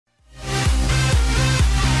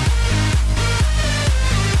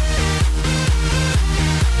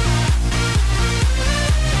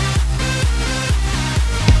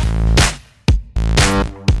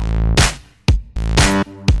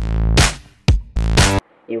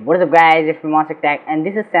Hey, what is up guys, it's Monster Tech and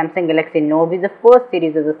this is Samsung Galaxy Note. This is the first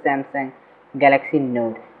series of the Samsung Galaxy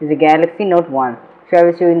Note. This is a Galaxy Note 1. So I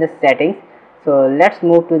will show you in the settings. So let's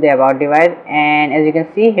move to the about device, and as you can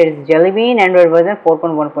see here is Jelly Bean Android version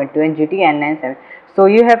 4.1.2 and GT N97. So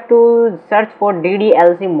you have to search for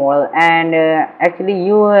DDLC model, and actually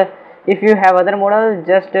if you have other model,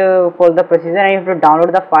 just follow the procedure and you have to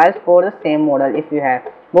download the files for the same model. If you have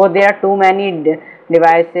both, there are too many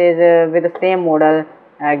devices with the same model,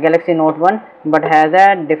 Galaxy Note 1, but has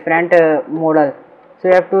a different model. So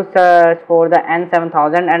you have to search for the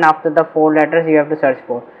N7000, and after the 4 letters you have to search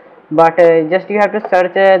for. But just you have to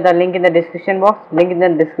search the link in the description box,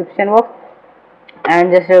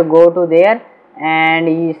 and just go to there and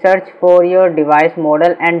you search for your device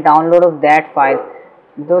model and download of that file.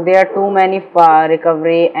 Though there are too many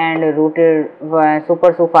recovery and rooted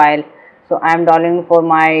super file, so I am downloading for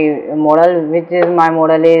my model, which is my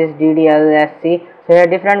model is DDLSC. So here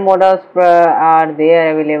different models are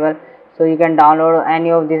there available, so you can download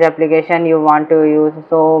any of these application you want to use.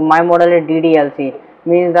 So my model is DDLC,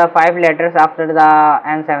 means the 5 letters after the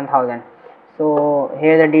N7000. So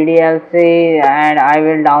here the DDLC, and I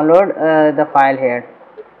will download the file here.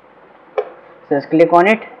 So just click on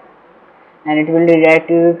it and it will redirect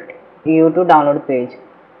you to download page.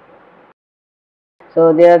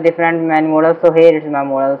 So there are different many models. So here is my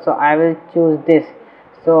model, so I will choose this.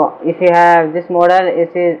 So if you have this model,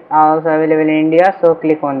 it is also available in India, so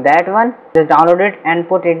click on that one, just download it and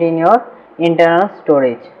put it in your internal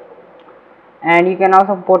storage, and you can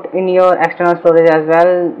also put in your external storage as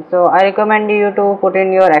well. So I recommend you to put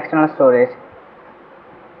in your external storage.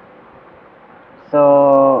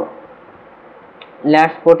 So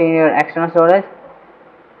let's put in your external storage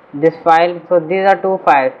this file. So these are 2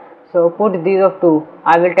 files, so put these of 2.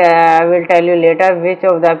 I will tell you later which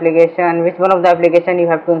one of the application you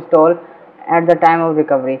have to install at the time of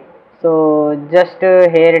recovery. So just here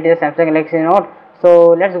it is Samsung Galaxy Note. So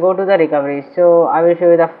let's go to the recovery. So I will show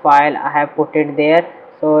you the file. I have put it there.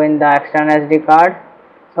 So in the external SD card,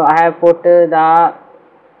 so I have put the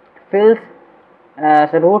files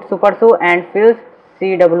so root supersu and files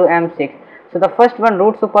CWM6. So the first one,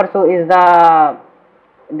 root supersu, is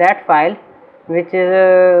that file which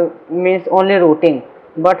is means only rooting,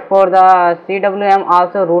 but for the CWM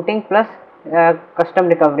also rooting plus custom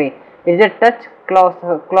recovery. It is a touch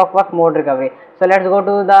clockwork mode recovery. So let's go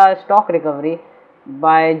to the stock recovery.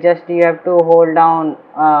 By just you have to hold down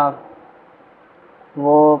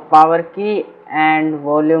power key and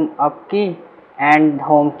volume up key and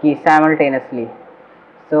home key simultaneously.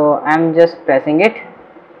 So I'm just pressing it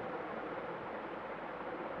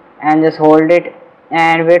and just hold it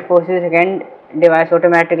and wait for 6 seconds. Device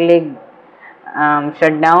automatically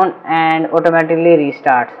shut down and automatically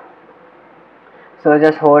restarts. So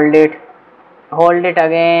just hold it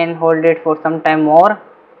again, hold it for some time more,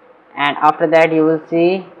 and after that you will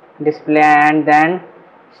see display, and then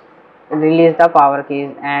release the power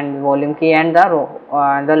keys and volume key and the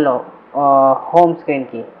home screen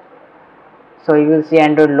key. So you will see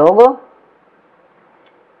Android logo,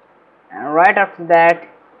 and right after that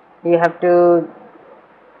you have to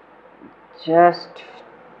you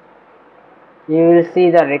will see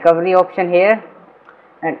the recovery option here,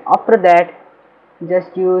 and after that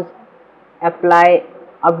just use apply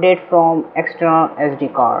update from external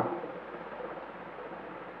SD card.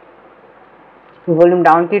 Volume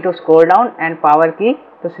down key to scroll down and power key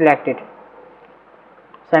to select it.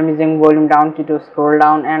 So I'm using volume down key to scroll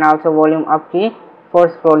down and also volume up key for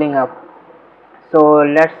scrolling up. So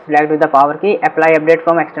let's select with the power key, apply update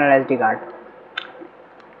from external SD card,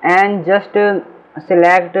 and just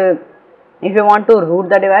select if you want to root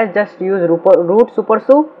the device, just use root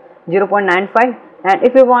supersu 0.95, and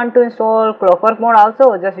if you want to install clockwork mode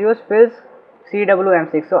also, just use files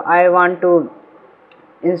CWM6. So I want to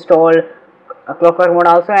install a clockwork mode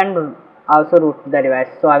also and also root the device,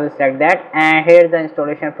 so I will select that, and here the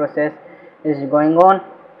installation process is going on.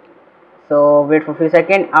 So wait for a few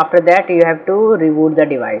seconds. After that you have to reboot the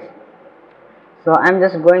device. So I'm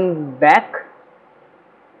just going back,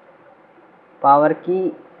 power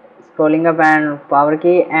key, scrolling up and power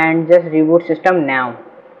key, and just reboot system now.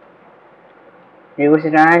 Reboot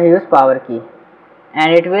system and use power key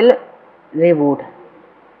and it will reboot.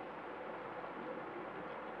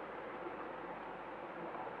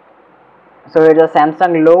 So it is a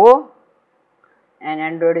Samsung logo and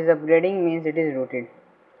Android is upgrading, means it is rooted.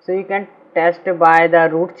 So you can test by the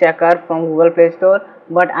root checker from Google Play Store,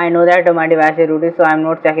 but I know that my device is rooted, so I am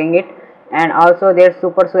not checking it. And also there's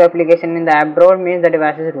supersu application in the app drawer, means the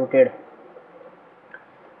device is rooted.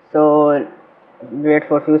 So wait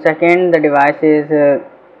for few seconds, the device is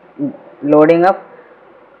loading up.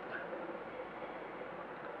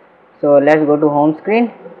 So let's go to home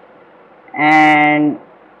screen and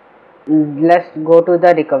let's go to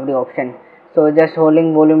the recovery option. So just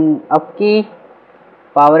holding volume up key,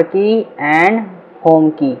 power key and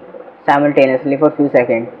home key simultaneously for few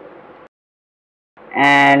seconds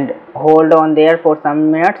and hold on there for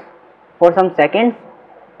some minutes, for some seconds,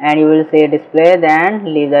 and you will see display,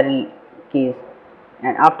 then leave the keys,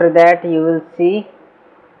 and after that you will see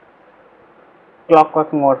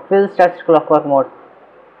clockwork mode, full touch clockwork mode.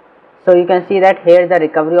 So you can see that here is the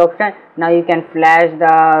recovery option. Now you can flash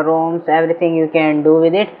the ROMs, everything you can do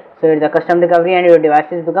with it. So it's a custom recovery and your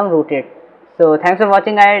devices become rooted. So thanks for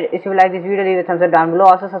watching guys. If you like this video, leave a thumbs up down below.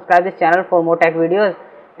 Also subscribe this channel for more tech videos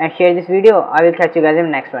and share this video. I will catch you guys in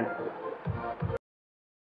the next one.